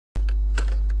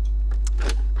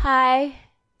Hi,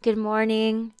 good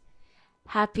morning,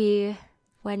 happy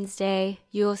Wednesday.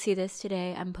 You will see this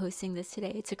today. I'm posting this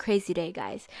today. It's a crazy day,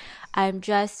 guys. I'm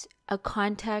just a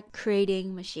content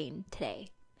creating machine today.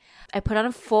 I put on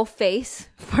a full face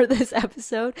for this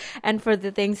episode and for the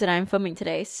things that I'm filming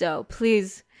today. So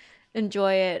please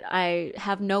enjoy it. I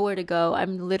have nowhere to go.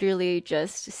 I'm literally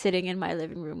just sitting in my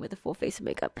living room with a full face of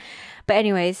makeup. But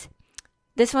anyways,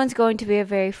 this one's going to be a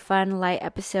very fun, light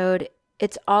episode.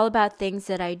 It's all about things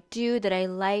that I do, that I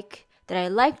like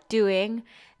doing,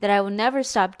 that I will never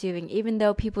stop doing, even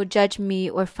though people judge me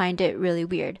or find it really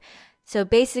weird. So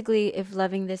basically, if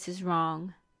loving this is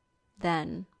wrong,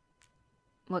 then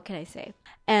what can I say?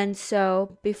 And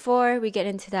so before we get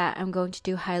into that, I'm going to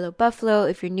do high-low buffalo.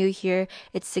 If you're new here,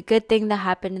 it's the good thing that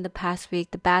happened in the past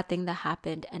week, the bad thing that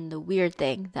happened, and the weird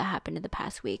thing that happened in the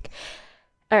past week.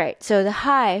 All right, so the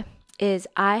high is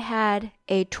I had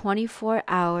a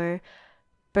 24-hour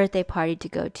birthday party to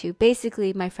go to.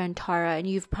 Basically, my friend Tara, and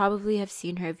you've probably have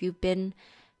seen her if you've been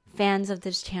fans of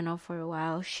this channel for a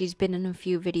while. She's been in a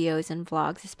few videos and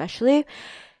vlogs especially.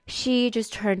 She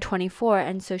just turned 24,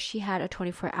 and so she had a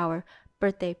 24-hour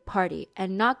birthday party.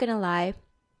 And not gonna lie,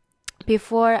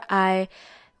 before I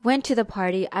went to the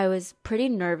party, I was pretty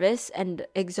nervous and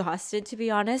exhausted, to be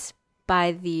honest,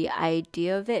 by the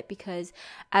idea of it, because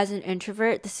as an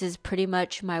introvert, this is pretty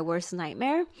much my worst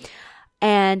nightmare.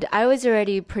 And I was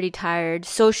already pretty tired,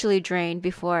 socially drained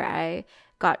before I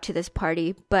got to this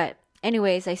party. But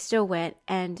anyways, I still went,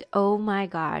 and oh my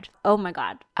God.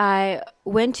 I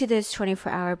went to this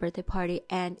 24-hour birthday party,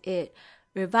 and it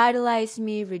revitalized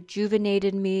me,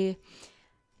 rejuvenated me.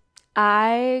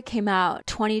 I came out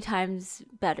 20 times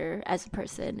better as a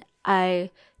person.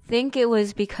 I think it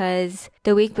was because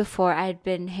the week before I had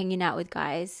been hanging out with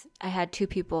guys. I had two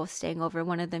people staying over.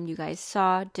 One of them you guys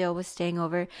saw, Dill, was staying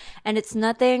over. And it's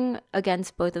nothing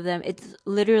against both of them. It's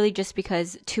literally just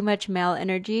because too much male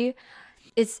energy.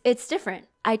 It's different.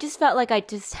 I just felt like I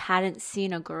just hadn't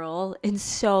seen a girl in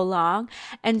so long.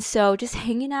 And so just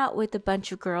hanging out with a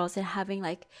bunch of girls and having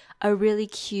like a really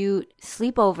cute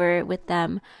sleepover with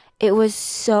them, it was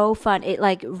so fun. It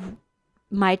like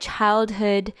my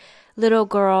childhood little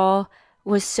girl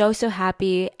was so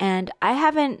happy, and I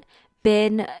haven't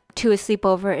been to a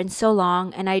sleepover in so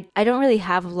long, and I don't really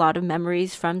have a lot of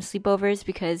memories from sleepovers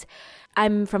because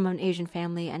I'm from an Asian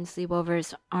family and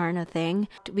sleepovers aren't a thing.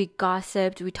 We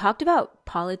gossiped, we talked about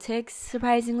politics,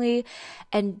 surprisingly,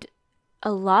 and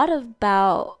a lot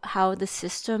about how the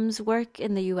systems work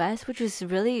in the US, which was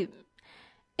really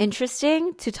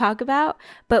interesting to talk about.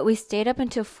 But we stayed up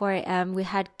until 4 a.m. We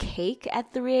had cake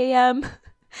at 3 a.m.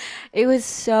 It was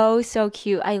so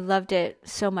cute. I loved it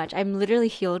so much. I'm literally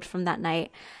healed from that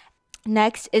night.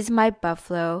 Next is my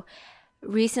buffalo.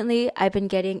 Recently, I've been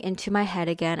getting into my head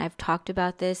again. I've talked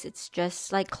about this. It's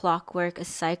just like clockwork, a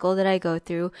cycle that I go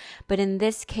through. But in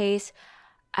this case,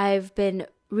 I've been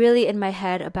really in my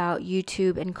head about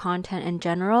YouTube and content in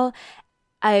general.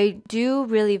 I do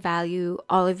really value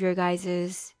all of your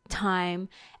guys' time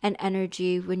and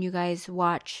energy when you guys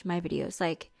watch my videos.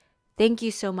 Like, thank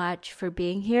you so much for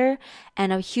being here.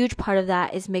 And a huge part of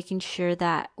that is making sure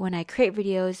that when I create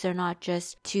videos, they're not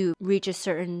just to reach a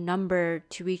certain number,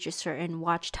 to reach a certain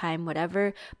watch time,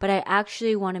 whatever, but I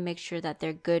actually want to make sure that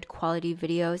they're good quality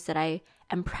videos that I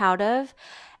am proud of.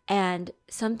 And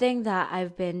something that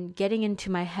I've been getting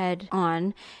into my head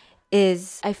on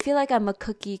is I feel like I'm a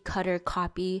cookie cutter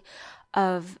copy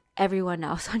of everyone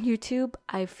else on YouTube.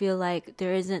 I feel like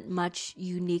there isn't much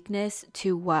uniqueness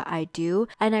to what I do,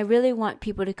 and I really want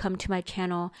people to come to my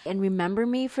channel and remember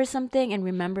me for something and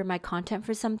remember my content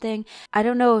for something. I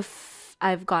don't know if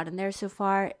I've gotten there so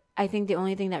far. I think the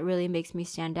only thing that really makes me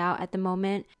stand out at the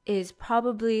moment is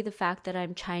probably the fact that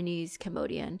I'm Chinese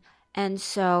Cambodian. And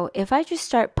so if I just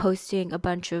start posting a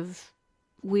bunch of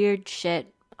weird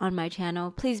shit on my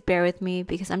channel, please bear with me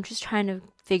because I'm just trying to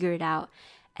figure it out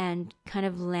and kind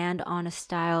of land on a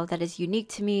style that is unique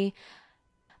to me.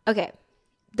 Okay,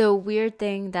 the weird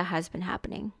thing that has been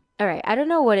happening. All right, I don't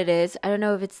know what it is. I don't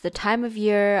know if it's the time of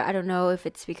year. I don't know if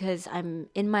it's because I'm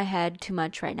in my head too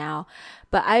much right now.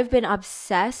 But I've been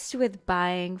obsessed with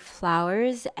buying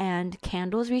flowers and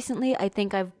candles recently. I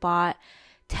think I've bought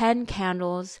 10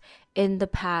 candles in the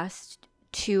past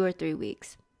 2 or 3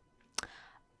 weeks.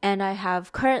 And I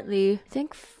have currently, I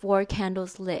think, 4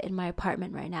 candles lit in my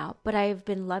apartment right now. But I've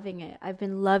been loving it. I've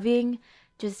been loving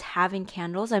just having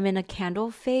candles. I'm in a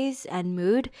candle phase and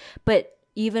mood, but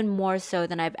even more so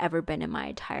than I've ever been in my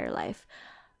entire life.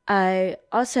 I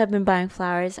also have been buying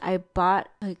flowers. I bought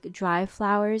like dry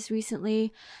flowers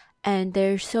recently, and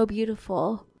they're so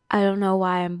beautiful. I don't know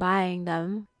why I'm buying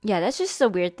them. yeah, that's just a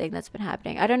weird thing that's been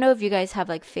happening. I don't know if you guys have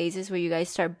like phases where you guys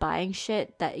start buying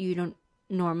shit that you don't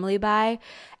normally buy.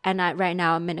 And right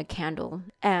now I'm in a candle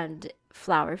and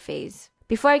flower phase.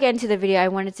 Before I get into the video, I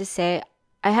wanted to say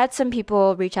I had some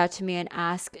people reach out to me and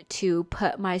ask to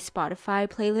put my Spotify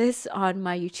playlist on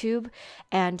my YouTube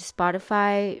and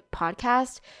Spotify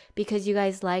podcast because you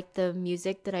guys like the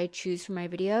music that I choose for my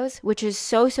videos, which is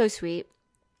so, so sweet.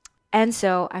 And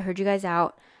so I heard you guys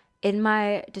out. In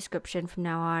my description from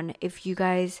now on, if you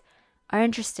guys are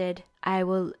interested, I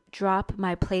will drop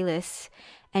my playlists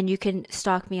and you can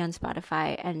stalk me on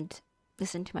Spotify and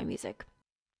listen to my music.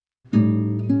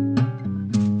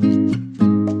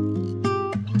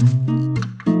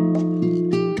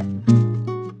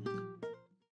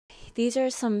 These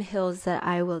are some hills that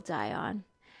I will die on.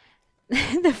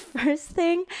 The first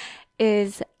thing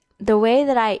is the way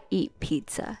that I eat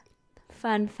pizza.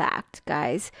 Fun fact,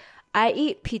 guys. I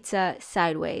eat pizza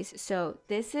sideways. So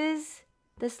this is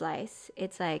the slice.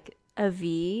 It's like a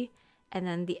V and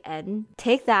then the end.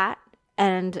 Take that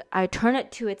and I turn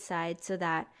it to its side so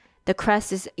that the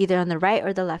crust is either on the right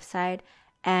or the left side.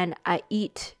 And I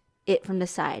eat it from the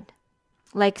side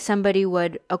like somebody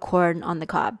would a corn on the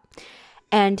cob.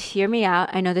 And hear me out.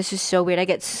 I know this is so weird. I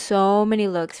get so many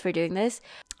looks for doing this.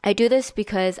 I do this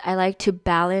because I like to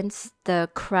balance the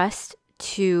crust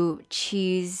to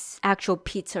cheese actual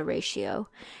pizza ratio.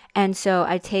 And so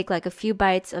I take like a few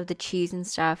bites of the cheese and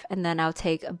stuff, and then I'll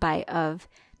take a bite of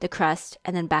the crust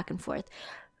and then back and forth.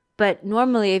 But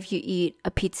normally if you eat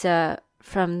a pizza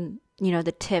from,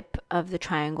 the tip of the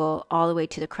triangle all the way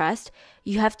to the crust,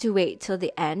 you have to wait till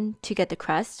the end to get the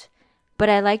crust. But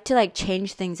I like to like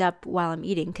change things up while I'm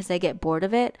eating because I get bored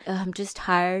of it. I'm just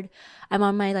tired. I'm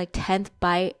on my like 10th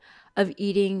bite of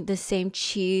eating the same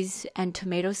cheese and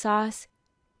tomato sauce.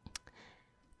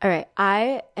 All right,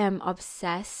 I am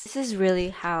obsessed. This is really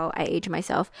how I age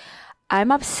myself.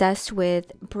 I'm obsessed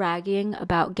with bragging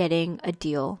about getting a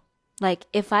deal. Like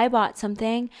if I bought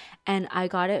something and I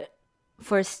got it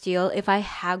for a steal, if I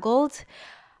haggled,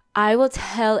 I will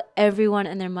tell everyone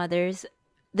and their mothers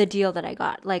the deal that I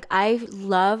got. Like I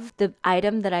love the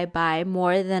item that I buy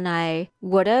more than I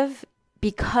would have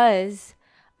because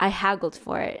I haggled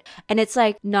for it. And it's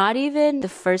like not even the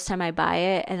first time I buy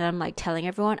it and I'm like telling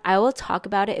everyone. I will talk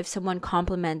about it if someone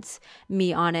compliments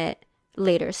me on it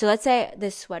later. So let's say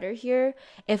this sweater here,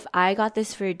 if I got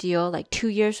this for a deal like 2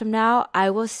 years from now, I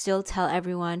will still tell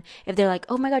everyone. If they're like,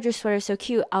 oh my God, your sweater is so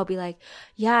cute, I'll be like,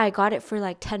 yeah, I got it for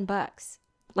like $10.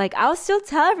 Like I'll still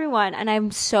tell everyone, and I'm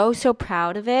so, so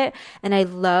proud of it. And I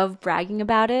love bragging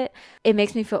about it. It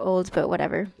makes me feel old, but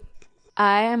whatever.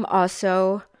 I am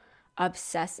also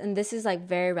obsessed, and this is like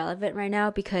very relevant right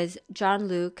now because John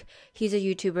Luke, he's a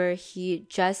YouTuber. He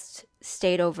just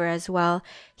stayed over as well.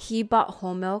 He bought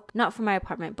whole milk, not for my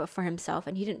apartment, but for himself.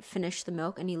 And he didn't finish the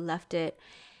milk and he left it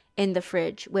in the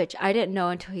fridge, which I didn't know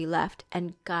until he left.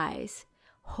 And guys,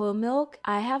 whole milk,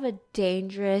 I have a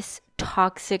dangerous,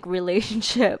 toxic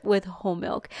relationship with whole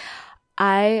milk.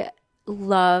 I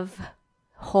love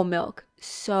whole milk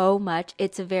so much.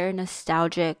 It's a very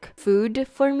nostalgic food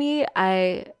for me.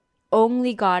 I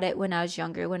only got it when I was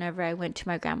younger, whenever I went to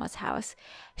my grandma's house.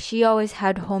 She always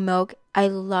had whole milk. I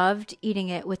loved eating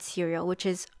it with cereal, which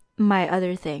is my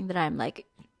other thing that I'm like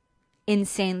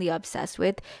insanely obsessed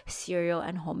with, cereal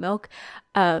and whole milk.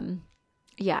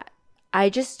 Yeah, I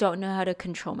just don't know how to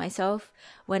control myself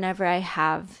whenever I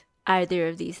have either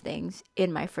of these things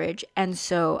in my fridge. And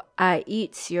so I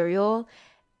eat cereal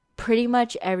pretty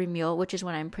much every meal, which is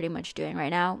what I'm pretty much doing right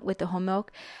now with the whole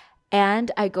milk.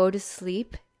 And I go to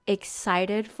sleep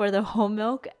excited for the whole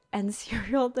milk and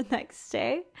cereal the next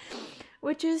day,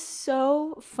 which is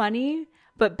so funny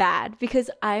but bad because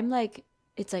I'm like,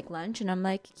 it's like lunch and I'm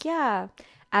like, yeah,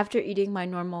 after eating my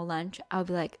normal lunch, I'll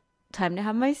be like, time to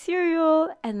have my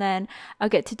cereal. And then I'll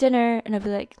get to dinner and I'll be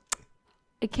like,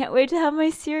 I can't wait to have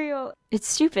my cereal. It's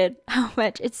stupid how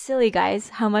much, it's silly guys,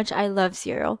 how much I love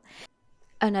cereal.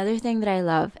 Another thing that I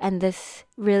love, and this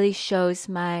really shows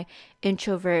my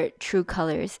introvert true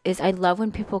colors, is I love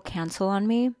when people cancel on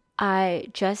me. I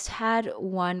just had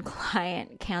one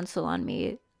client cancel on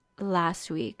me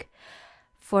last week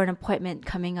for an appointment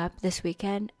coming up this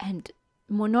weekend. And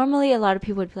normally a lot of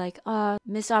people would be like,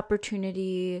 missed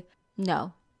opportunity.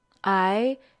 No,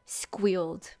 I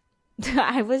squealed.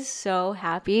 I was so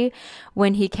happy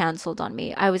when he canceled on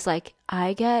me. I was like,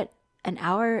 I get an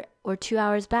hour or 2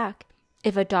 hours back.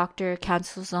 If a doctor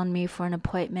cancels on me for an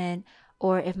appointment,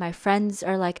 or if my friends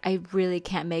are like, I really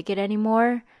can't make it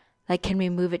anymore, like, can we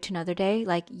move it to another day?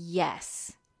 Like,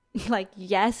 yes. Like,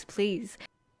 yes, please.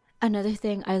 Another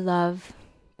thing I love,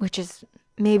 which is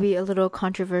maybe a little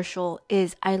controversial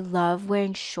is I love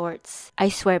wearing shorts. I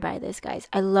swear by this, guys.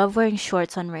 I love wearing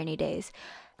shorts on rainy days.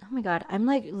 Oh my God, I'm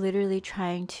like literally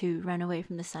trying to run away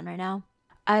from the sun right now.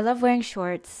 I love wearing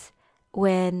shorts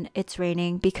when it's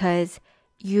raining because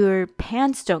your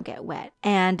pants don't get wet.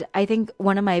 And I think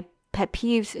one of my pet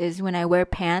peeves is when I wear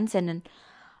pants and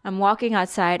I'm walking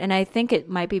outside, and I think it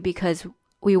might be because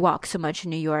we walk so much in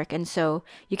New York, and so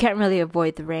you can't really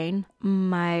avoid the rain.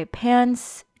 My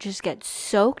pants just get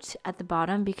soaked at the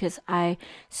bottom because I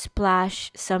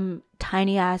splash some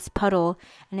tiny ass puddle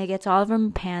and it gets all over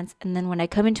my pants. And then when I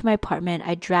come into my apartment,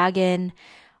 I drag in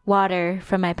water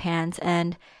from my pants.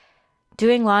 And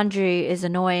doing laundry is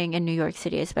annoying in New York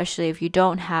City, especially if you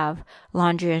don't have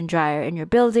laundry and dryer in your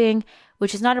building,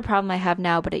 which is not a problem I have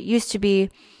now, but it used to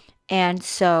be. And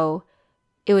so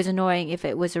it was annoying if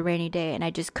it was a rainy day and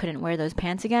I just couldn't wear those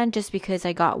pants again just because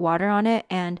I got water on it.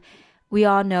 And we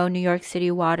all know New York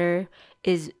City water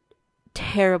is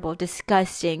terrible,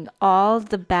 disgusting, all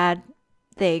the bad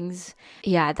things.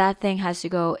 Yeah, that thing has to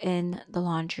go in the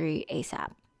laundry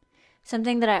ASAP.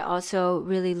 Something that I also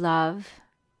really love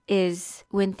is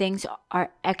when things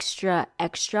are extra,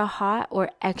 extra hot or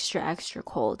extra, extra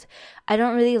cold. I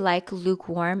don't really like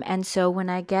lukewarm. And so when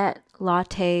I get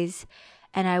lattes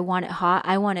and I want it hot,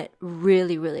 I want it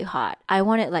really, really hot. I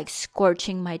want it like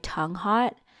scorching my tongue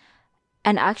hot.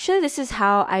 And actually, this is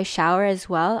how I shower as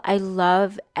well. I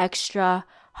love extra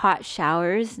hot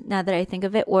showers, now that I think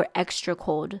of it, or extra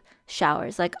cold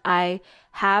showers. Like I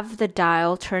have the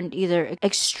dial turned either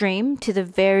extreme to the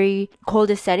very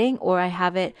coldest setting, or I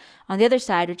have it on the other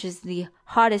side, which is the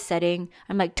hottest setting.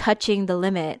 I'm like touching the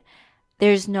limit.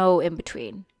 There's no in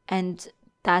between. And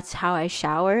that's how I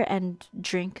shower and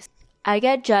drink. I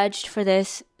get judged for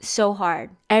this so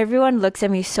hard. Everyone looks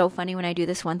at me so funny when I do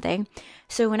this one thing.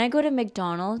 So when I go to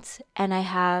McDonald's and I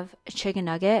have a chicken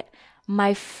nugget,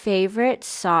 my favorite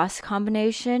sauce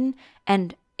combination,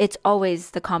 and it's always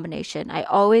the combination, I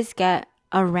always get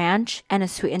a ranch and a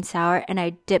sweet and sour, and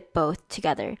I dip both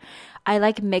together. I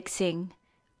like mixing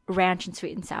ranch and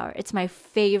sweet and sour. It's my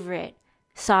favorite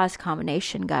sauce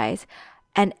combination, guys.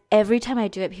 And every time I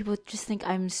do it, people just think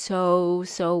I'm so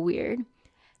weird.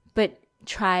 But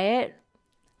try it.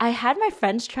 I had my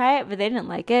friends try it, but they didn't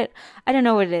like it. I don't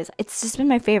know what it is. It's just been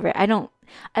my favorite.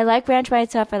 I like ranch by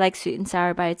itself. I like sweet and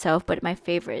sour by itself, but my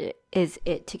favorite is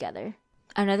it together.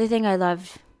 Another thing I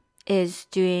love is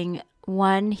doing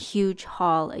one huge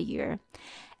haul a year.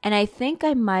 And I think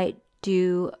I might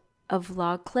do a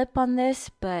vlog clip on this,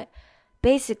 but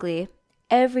basically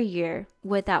every year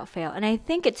without fail. And I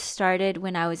think it started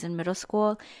when I was in middle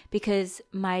school because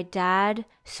my dad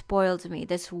spoiled me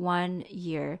this one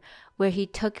year where he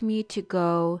took me to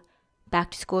go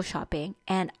back to school shopping,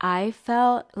 and I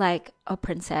felt like a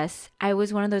princess. I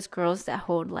was one of those girls that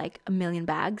hold like a million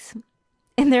bags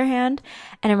in their hand.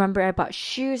 And I remember I bought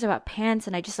shoes, I bought pants,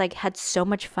 and I just like had so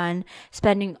much fun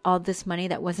spending all this money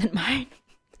that wasn't mine.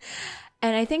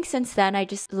 And I think since then, I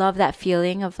just love that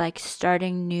feeling of like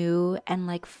starting new and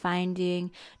like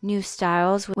finding new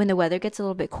styles when the weather gets a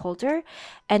little bit colder.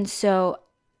 And so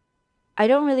I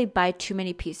don't really buy too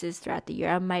many pieces throughout the year.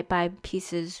 I might buy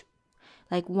pieces,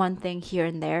 like one thing here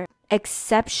and there.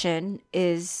 Exception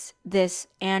is this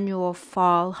annual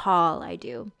fall haul I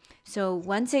do. So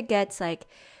once it gets like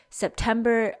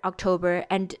September, October,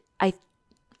 and I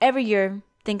every year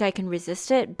think I can resist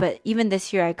it, but even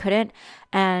this year I couldn't,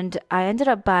 and I ended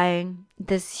up buying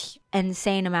this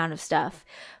insane amount of stuff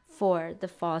for the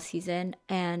fall season,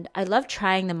 and I love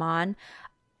trying them on,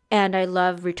 and I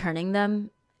love returning them,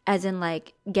 as in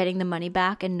like getting the money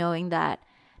back and knowing that,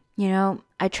 you know,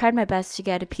 I tried my best to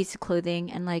get a piece of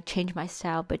clothing and like change my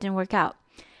style, but it didn't work out.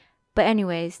 But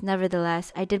anyways,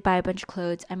 nevertheless, I did buy a bunch of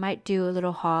clothes. I might do a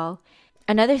little haul.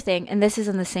 Another thing, and this is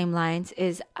on the same lines,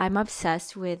 is I'm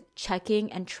obsessed with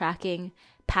checking and tracking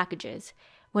packages.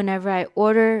 Whenever I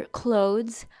order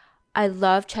clothes, I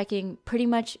love checking pretty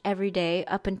much every day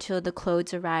up until the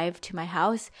clothes arrive to my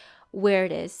house, where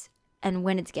it is and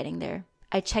when it's getting there.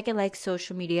 I check it like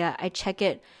social media. I check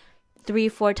it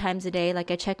 3-4 times a day. Like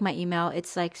I check my email.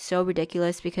 It's like so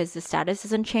ridiculous because the status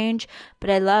doesn't change, but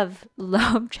I love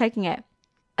checking it.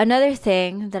 Another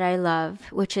thing that I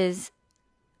love, which is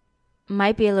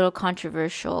might be a little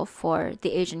controversial for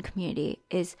the Asian community,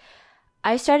 is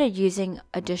I started using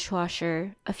a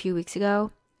dishwasher a few weeks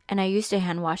ago, and I used to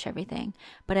hand wash everything,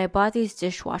 but I bought these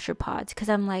dishwasher pods because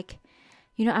I'm like,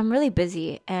 you know, I'm really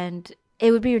busy and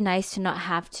it would be nice to not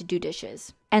have to do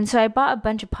dishes. And so I bought a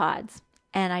bunch of pods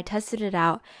and I tested it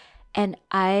out, and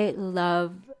I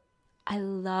love I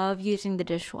love using the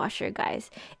dishwasher, guys.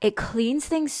 It cleans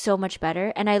things so much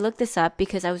better. And I looked this up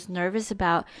because I was nervous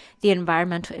about the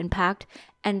environmental impact.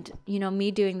 And, you know,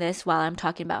 me doing this while I'm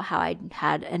talking about how I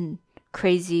had a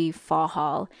crazy fall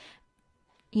haul,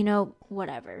 you know,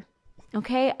 whatever.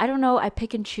 Okay? I don't know. I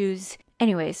pick and choose.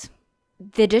 Anyways,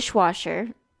 the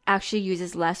dishwasher actually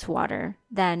uses less water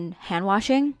than hand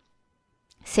washing.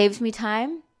 Saves me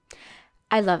time.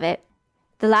 I love it.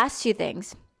 The last two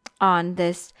things on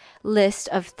this list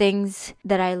of things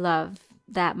that I love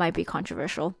that might be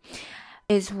controversial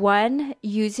is one,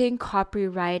 using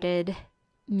copyrighted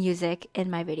music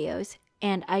in my videos.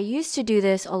 And I used to do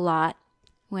this a lot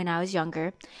when I was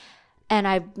younger, and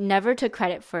I never took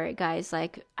credit for it, guys.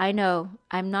 Like, I know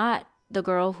I'm not the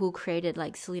girl who created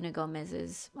like Selena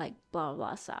Gomez's like blah blah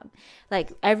blah song.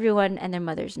 Like, everyone and their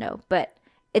mothers know, but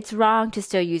it's wrong to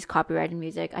still use copyrighted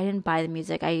music. I didn't buy the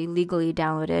music. I legally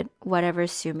downloaded it. Whatever,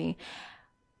 sue me.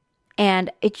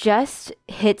 And it just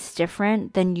hits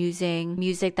different than using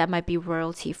music that might be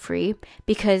royalty free,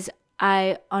 because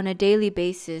I, on a daily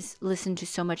basis, listen to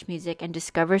so much music and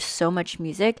discover so much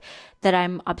music that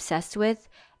I'm obsessed with,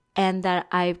 and that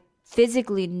I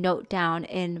physically note down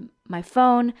in my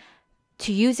phone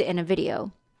to use it in a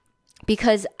video.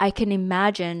 Because I can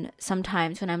imagine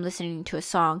sometimes when I'm listening to a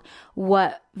song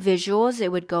what visuals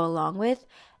it would go along with.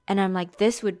 And I'm like,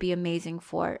 this would be amazing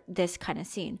for this kind of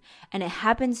scene. And it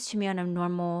happens to me on a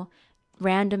normal,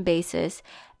 random basis.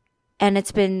 And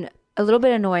it's been a little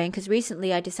bit annoying because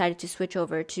recently I decided to switch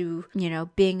over to, you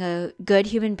know, being a good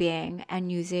human being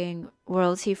and using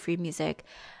royalty-free music.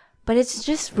 But it's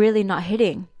just really not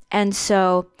hitting. And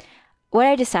so what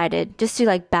I decided, just to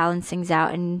like balance things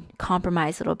out and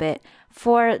compromise a little bit,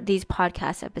 for these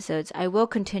podcast episodes, I will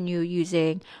continue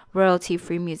using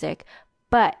royalty-free music.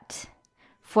 But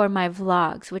for my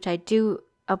vlogs, which I do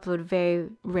upload very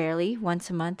rarely, once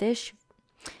a month-ish,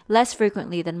 less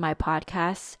frequently than my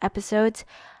podcast episodes,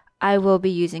 I will be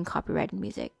using copyrighted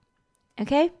music.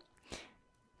 Okay?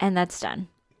 And that's done.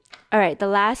 All right, the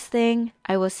last thing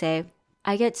I will say,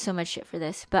 I get so much shit for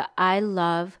this, but I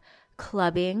love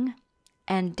clubbing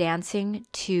and dancing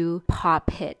to pop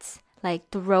hits, like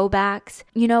throwbacks,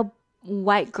 you know,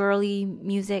 white girly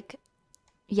music.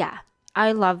 Yeah,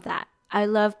 I love that. I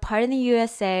love Part in the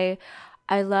USA.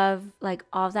 I love like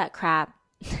all that crap.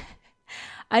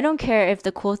 I don't care if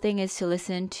the cool thing is to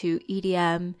listen to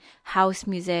EDM, house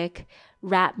music,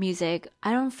 rap music.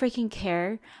 I don't freaking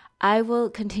care. I will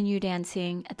continue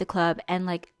dancing at the club and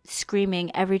like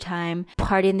screaming every time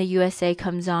Party in the USA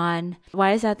comes on.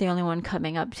 Why is that the only one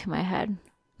coming up to my head?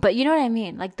 But you know what I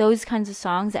mean? Like those kinds of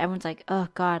songs that everyone's like, oh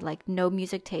God, like no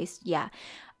music taste. Yeah,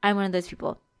 I'm one of those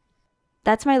people.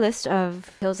 That's my list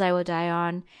of hills I will die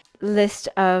on. List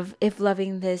of if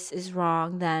loving this is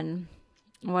wrong, then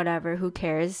whatever, who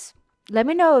cares? Let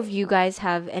me know if you guys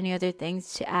have any other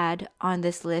things to add on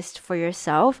this list for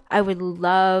yourself. I would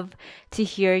love to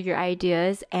hear your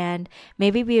ideas, and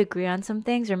maybe we agree on some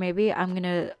things, or maybe I'm going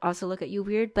to also look at you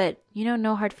weird, but you know,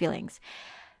 no hard feelings.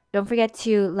 Don't forget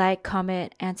to like,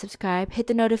 comment, and subscribe. Hit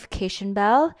the notification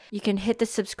bell. You can hit the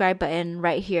subscribe button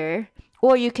right here,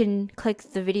 or you can click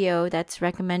the video that's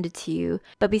recommended to you.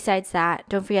 But besides that,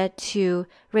 don't forget to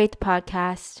rate the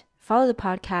podcast, follow the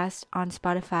podcast on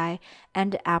Spotify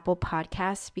and Apple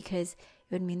Podcasts, because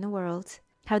it would mean the world.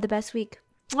 Have the best week.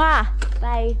 Mwah!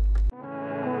 Bye.